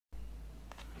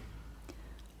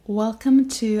Welcome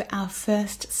to our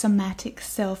first somatic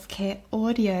self-care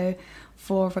audio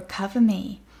for Recover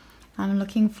Me. I'm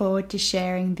looking forward to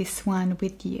sharing this one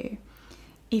with you.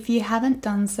 If you haven't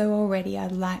done so already,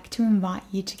 I'd like to invite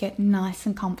you to get nice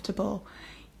and comfortable.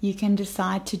 You can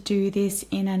decide to do this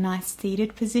in a nice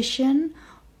seated position,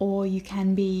 or you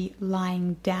can be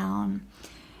lying down.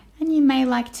 And you may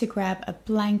like to grab a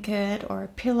blanket or a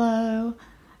pillow,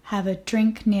 have a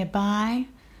drink nearby.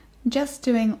 Just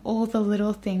doing all the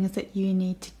little things that you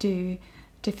need to do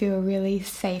to feel really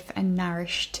safe and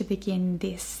nourished to begin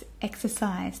this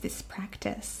exercise, this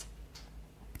practice.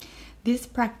 This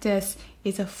practice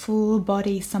is a full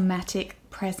body somatic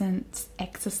presence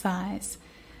exercise,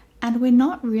 and we're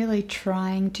not really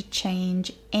trying to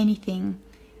change anything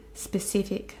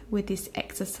specific with this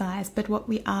exercise, but what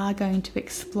we are going to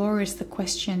explore is the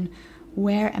question,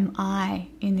 where am I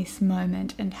in this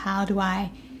moment, and how do I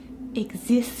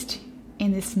exist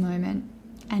in this moment,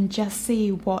 and just see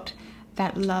what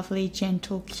that lovely,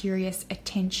 gentle, curious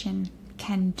attention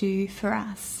can do for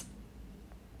us.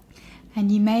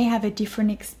 And you may have a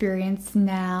different experience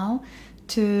now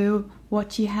to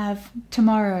what you have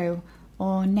tomorrow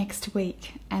or next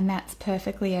week, and that's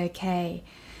perfectly okay.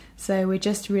 So we're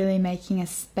just really making a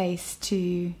space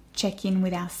to check in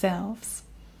with ourselves.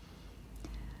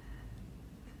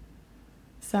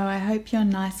 So I hope you're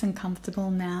nice and comfortable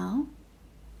now.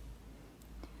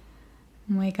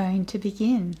 And we're going to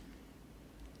begin.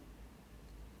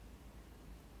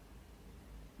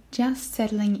 Just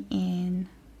settling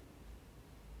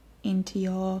into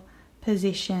your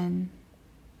position,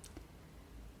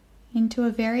 into a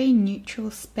very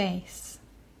neutral space,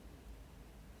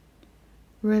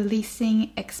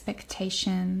 releasing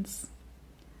expectations,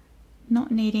 not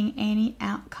needing any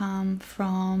outcome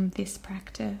from this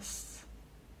practice.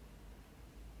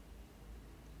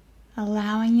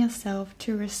 Allowing yourself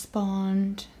to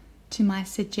respond to my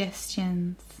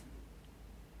suggestions,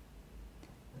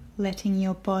 letting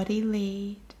your body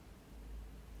lead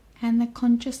and the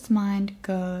conscious mind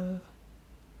go.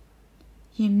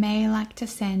 You may like to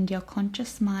send your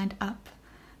conscious mind up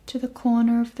to the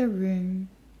corner of the room,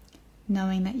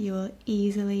 knowing that you will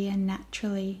easily and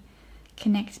naturally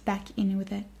connect back in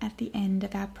with it at the end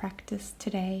of our practice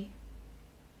today.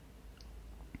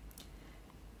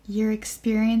 Your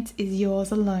experience is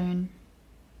yours alone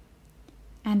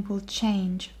and will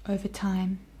change over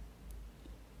time.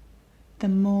 The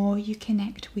more you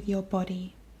connect with your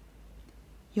body,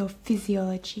 your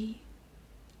physiology,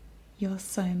 your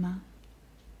soma.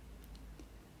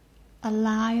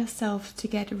 Allow yourself to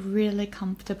get really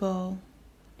comfortable,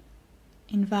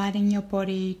 inviting your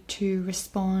body to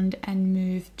respond and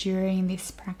move during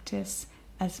this practice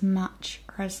as much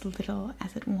or as little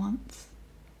as it wants.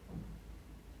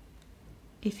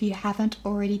 If you haven't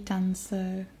already done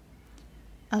so,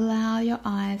 allow your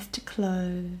eyes to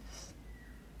close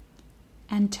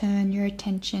and turn your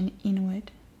attention inward.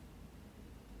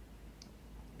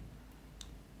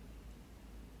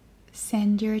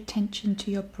 Send your attention to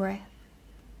your breath,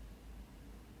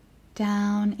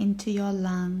 down into your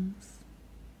lungs,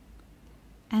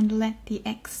 and let the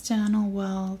external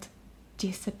world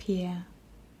disappear,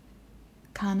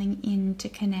 coming in to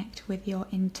connect with your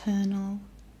internal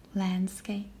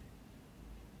landscape.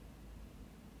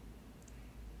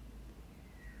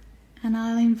 And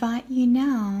I'll invite you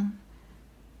now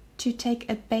to take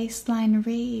a baseline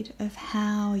read of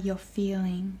how you're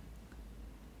feeling.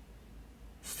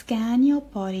 Scan your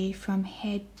body from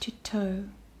head to toe.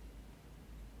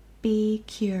 Be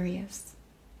curious.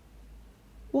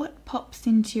 What pops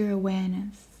into your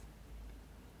awareness?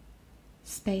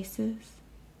 Spaces,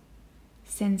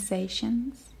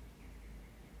 sensations,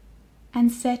 and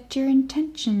set your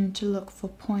intention to look for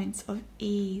points of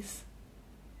ease,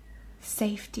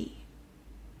 safety,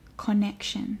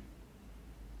 connection.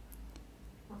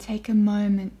 Take a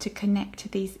moment to connect to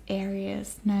these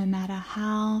areas, no matter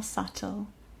how subtle,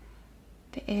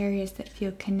 the areas that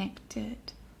feel connected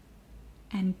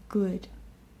and good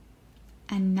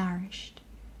and nourished.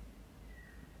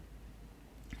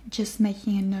 Just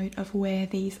making a note of where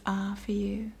these are for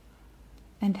you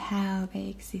and how they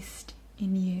exist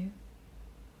in you.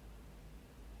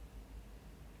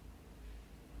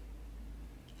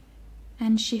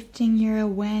 And shifting your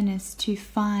awareness to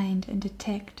find and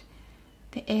detect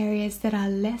the areas that are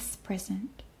less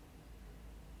present,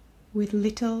 with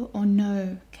little or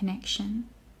no connection.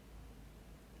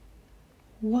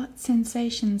 What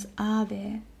sensations are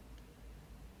there?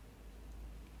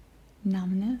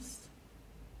 Numbness,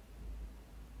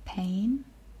 pain,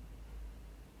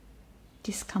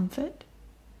 discomfort,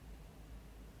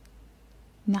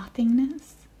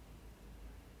 nothingness,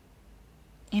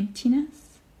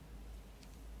 emptiness,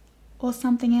 or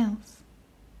something else.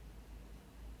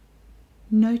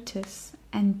 Notice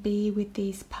and be with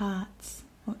these parts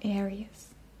or areas,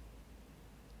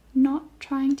 not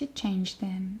trying to change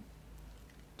them,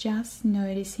 just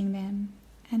noticing them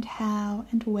and how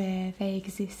and where they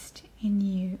exist in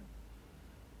you.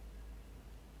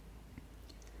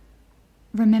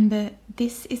 Remember,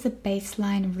 this is a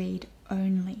baseline read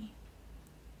only.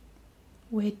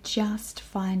 We're just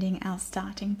finding our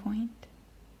starting point,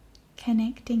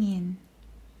 connecting in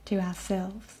to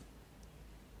ourselves.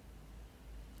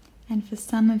 And for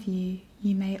some of you,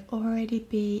 you may already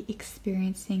be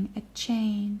experiencing a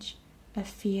change, a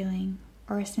feeling,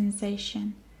 or a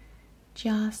sensation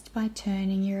just by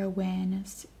turning your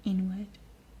awareness inward.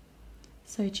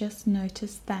 So just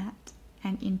notice that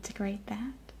and integrate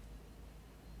that.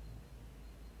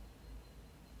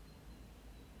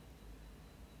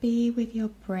 Be with your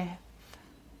breath.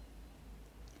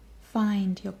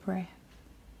 Find your breath,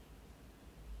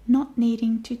 not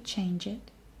needing to change it,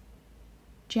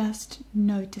 just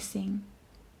noticing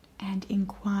and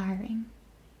inquiring.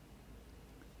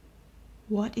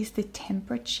 What is the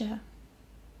temperature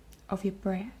of your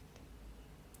breath?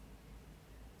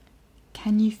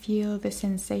 Can you feel the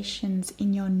sensations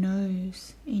in your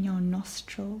nose, in your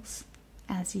nostrils,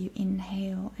 as you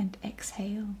inhale and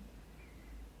exhale?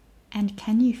 And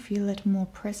can you feel it more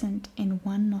present in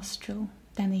one nostril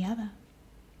than the other?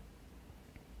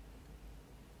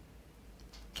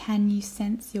 Can you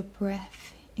sense your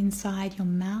breath inside your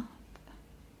mouth,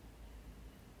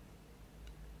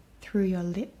 through your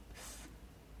lips,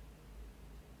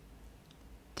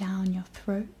 down your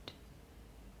throat?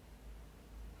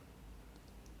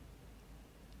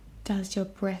 Does your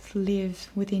breath live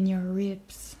within your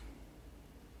ribs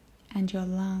and your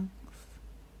lungs?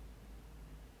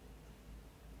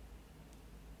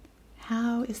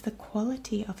 How is the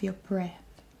quality of your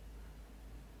breath?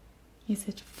 Is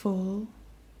it full,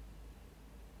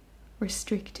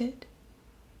 restricted,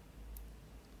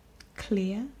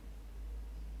 clear,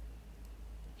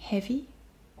 heavy?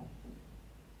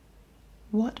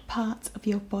 What parts of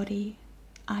your body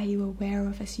are you aware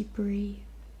of as you breathe?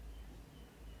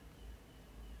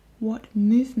 What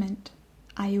movement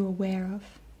are you aware of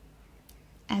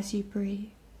as you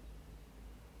breathe?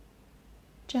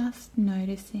 Just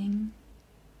noticing.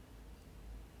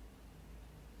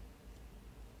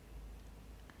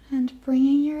 And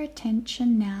bringing your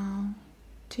attention now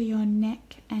to your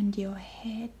neck and your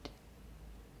head.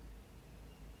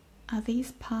 Are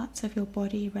these parts of your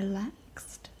body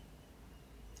relaxed?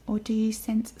 Or do you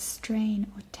sense strain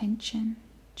or tension?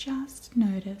 Just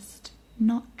noticed,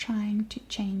 not trying to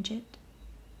change it.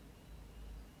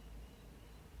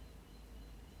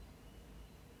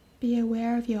 Be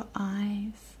aware of your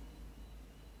eyes,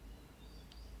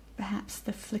 perhaps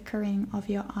the flickering of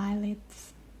your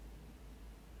eyelids,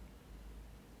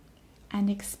 and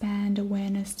expand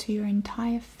awareness to your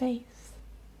entire face.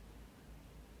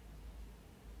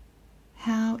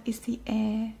 How is the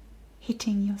air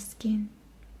hitting your skin?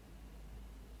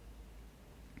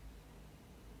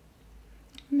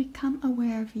 Become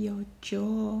aware of your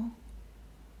jaw,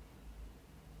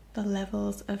 the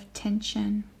levels of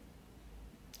tension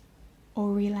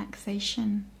or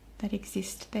relaxation that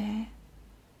exist there.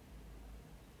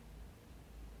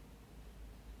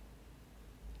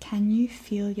 Can you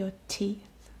feel your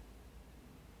teeth?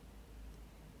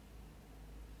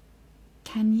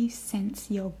 Can you sense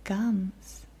your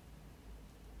gums?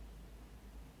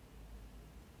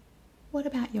 What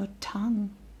about your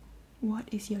tongue? What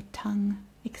is your tongue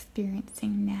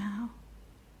experiencing now?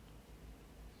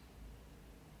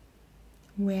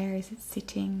 Where is it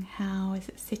sitting? How is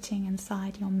it sitting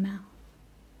inside your mouth?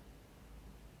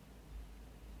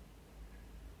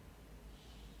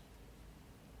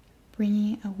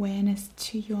 Bringing awareness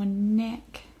to your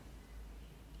neck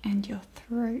and your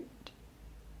throat.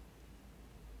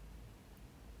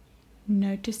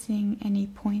 Noticing any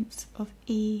points of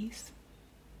ease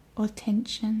or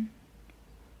tension,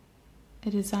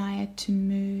 a desire to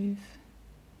move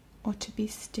or to be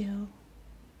still.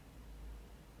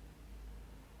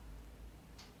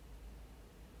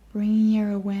 Bringing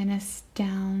your awareness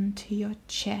down to your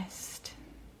chest,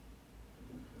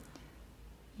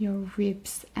 your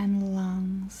ribs and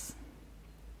lungs,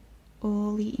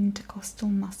 all the intercostal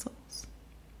muscles.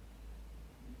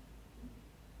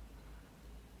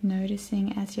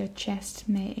 Noticing as your chest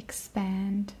may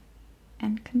expand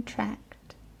and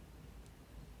contract,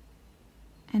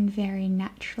 and very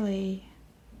naturally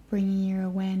bringing your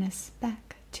awareness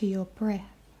back to your breath.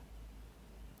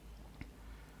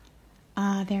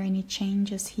 Are there any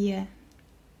changes here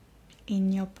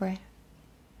in your breath?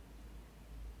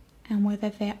 And whether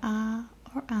there are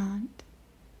or aren't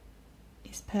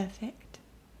is perfect.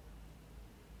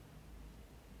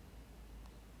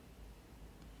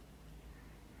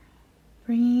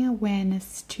 Bringing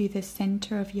awareness to the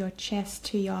center of your chest,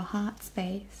 to your heart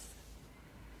space,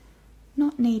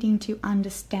 not needing to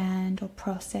understand or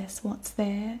process what's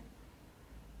there,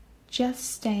 just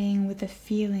staying with the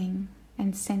feeling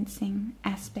and sensing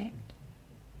aspect.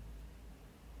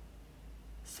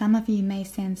 Some of you may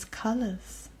sense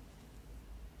colors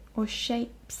or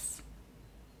shapes,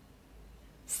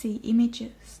 see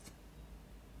images,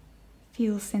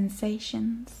 feel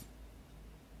sensations,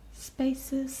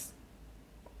 spaces,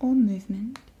 or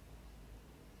movement.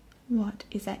 What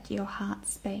is at your heart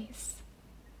space?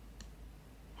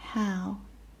 How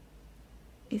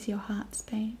is your heart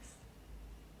space?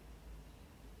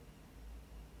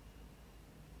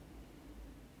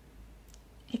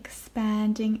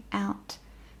 Expanding out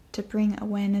to bring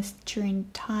awareness to your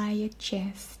entire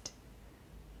chest.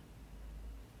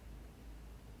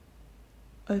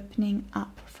 Opening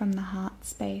up from the heart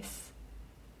space.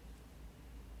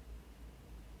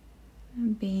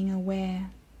 And being aware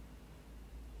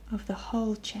of the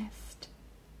whole chest,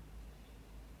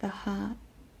 the heart,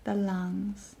 the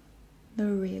lungs, the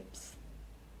ribs,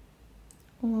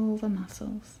 all the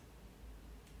muscles.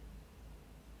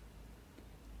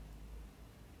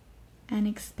 And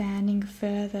expanding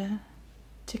further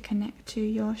to connect to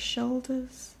your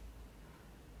shoulders.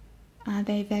 Are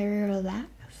they very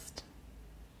relaxed?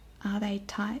 Are they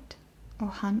tight or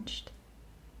hunched?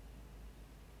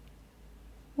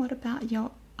 What about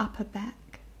your upper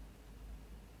back?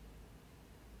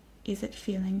 Is it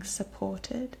feeling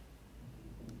supported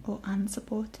or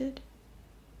unsupported?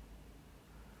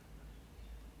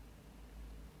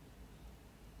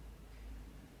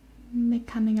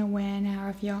 Becoming aware now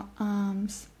of your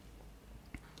arms,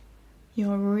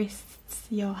 your wrists,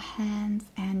 your hands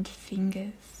and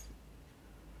fingers.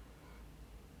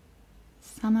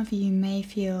 Some of you may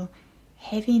feel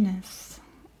heaviness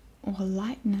or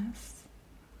lightness,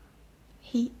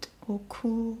 heat or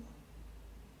cool.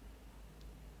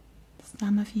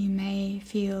 Some of you may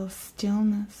feel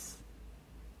stillness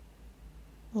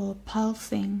or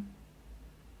pulsing,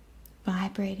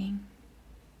 vibrating.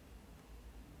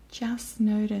 Just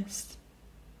notice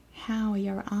how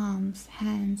your arms,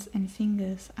 hands and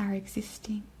fingers are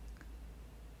existing.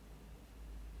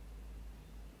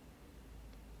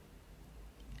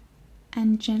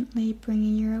 And gently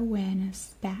bringing your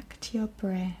awareness back to your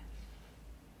breath,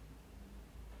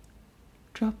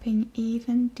 dropping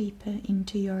even deeper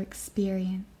into your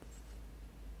experience.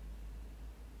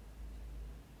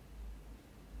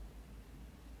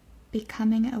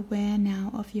 Becoming aware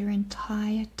now of your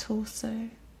entire torso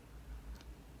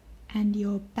and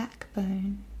your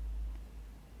backbone,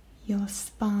 your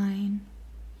spine,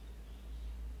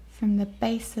 from the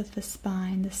base of the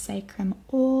spine, the sacrum,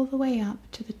 all the way up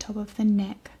to the top of the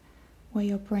neck where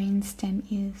your brainstem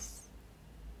is.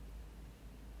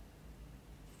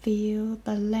 Feel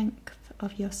the length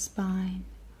of your spine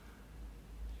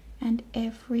and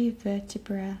every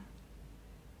vertebra.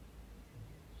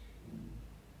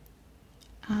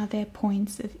 Are there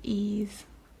points of ease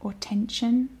or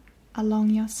tension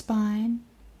along your spine?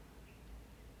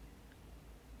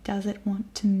 Does it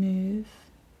want to move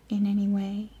in any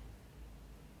way?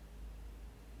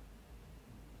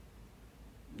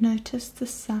 Notice the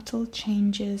subtle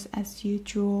changes as you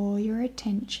draw your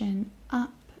attention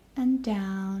up and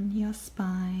down your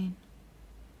spine,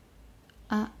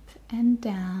 up and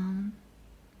down,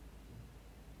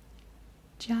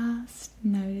 just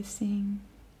noticing,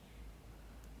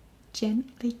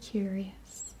 gently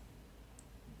curious.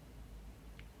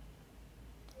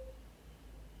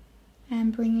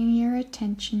 And bringing your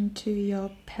attention to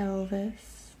your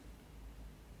pelvis,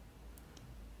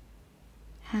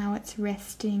 how it's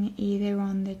resting either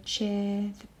on the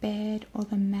chair, the bed, or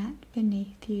the mat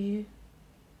beneath you.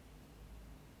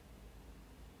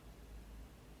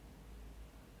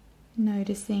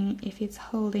 Noticing if it's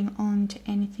holding on to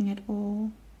anything at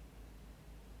all,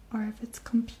 or if it's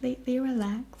completely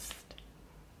relaxed,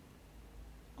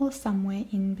 or somewhere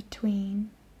in between.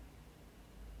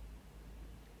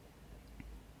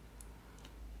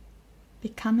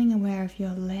 Becoming aware of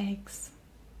your legs,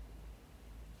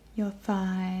 your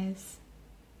thighs,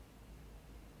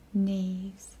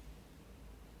 knees,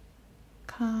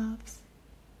 calves,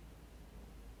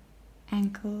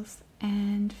 ankles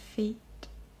and feet,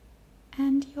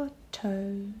 and your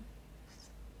toes.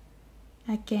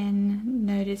 Again,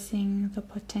 noticing the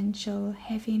potential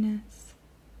heaviness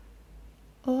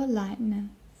or lightness,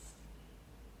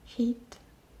 heat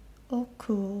or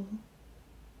cool,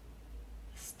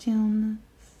 stillness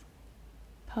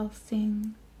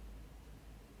pulsing,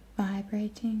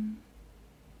 vibrating,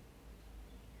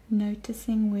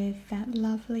 noticing with that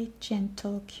lovely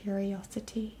gentle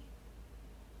curiosity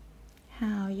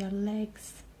how your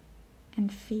legs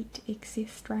and feet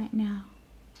exist right now.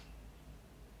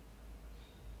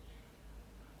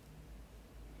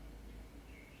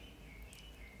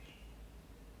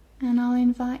 And I'll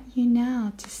invite you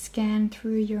now to scan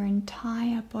through your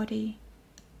entire body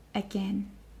again.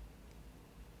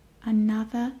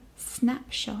 Another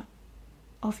snapshot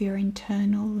of your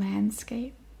internal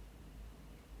landscape.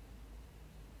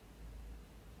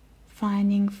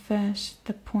 Finding first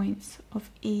the points of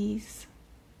ease,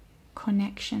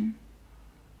 connection,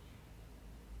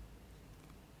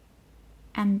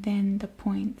 and then the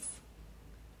points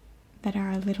that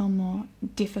are a little more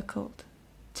difficult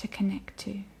to connect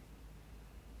to.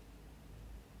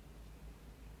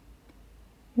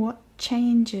 What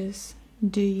changes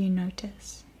do you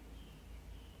notice?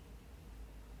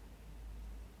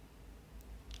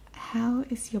 How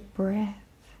is your breath?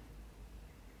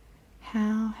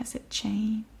 How has it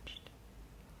changed?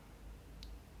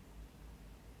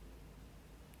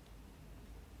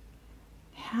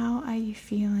 How are you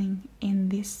feeling in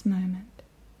this moment?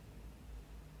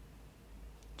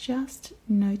 Just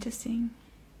noticing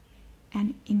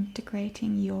and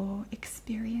integrating your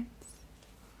experience.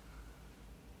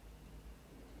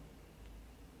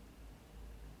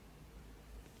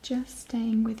 Just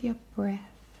staying with your breath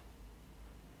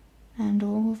and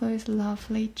all those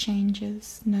lovely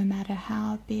changes, no matter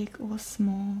how big or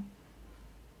small,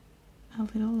 a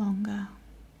little longer.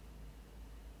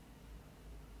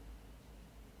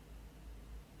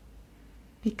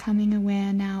 Becoming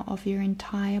aware now of your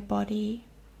entire body.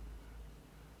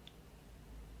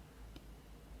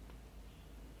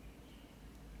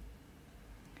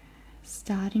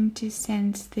 Starting to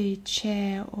sense the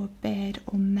chair or bed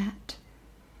or mat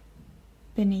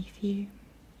beneath you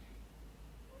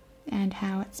and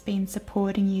how it's been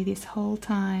supporting you this whole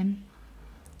time,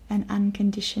 an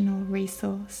unconditional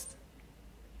resource.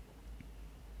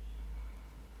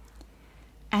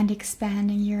 And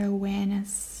expanding your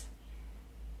awareness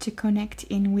to connect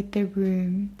in with the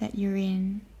room that you're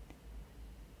in,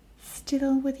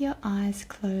 still with your eyes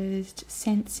closed,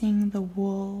 sensing the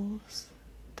walls,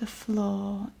 the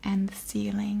floor and the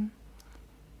ceiling,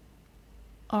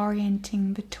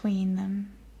 orienting between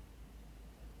them,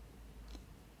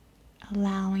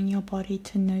 allowing your body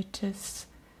to notice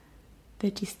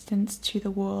the distance to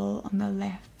the wall on the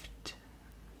left,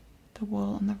 the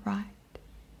wall on the right,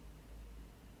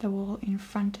 the wall in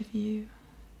front of you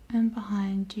and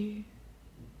behind you,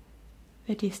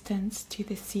 the distance to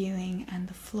the ceiling and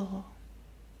the floor.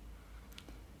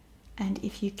 And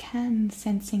if you can,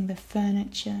 sensing the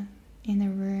furniture in the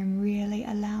room, really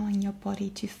allowing your body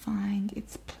to find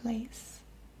its place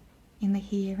in the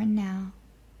here and now.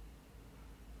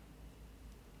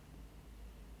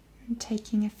 And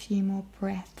taking a few more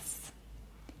breaths,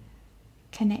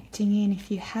 connecting in,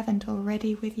 if you haven't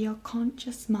already, with your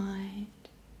conscious mind,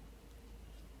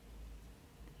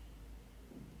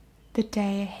 the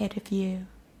day ahead of you.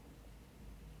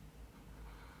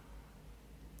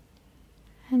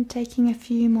 And taking a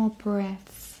few more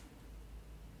breaths,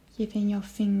 giving your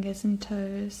fingers and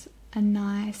toes a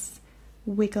nice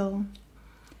wiggle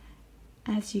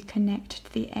as you connect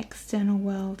to the external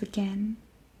world again.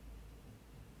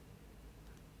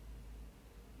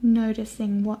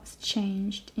 Noticing what's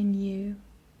changed in you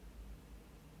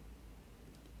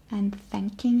and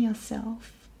thanking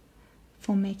yourself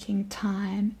for making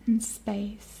time and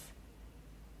space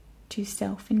to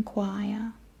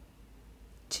self-inquire,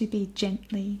 to be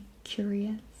gently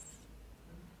curious.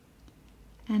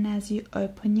 And as you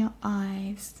open your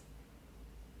eyes,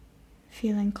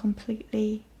 feeling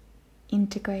completely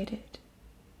integrated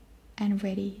and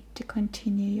ready to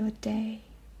continue your day.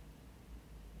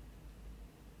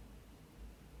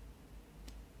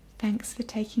 Thanks for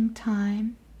taking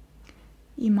time.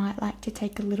 You might like to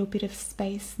take a little bit of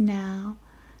space now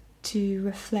to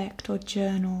reflect or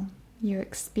journal your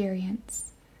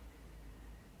experience.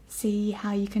 See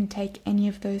how you can take any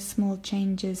of those small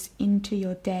changes into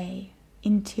your day,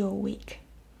 into your week.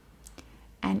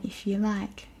 And if you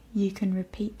like, you can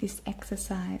repeat this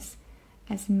exercise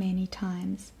as many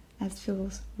times as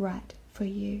feels right for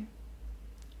you.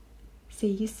 See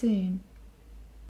you soon.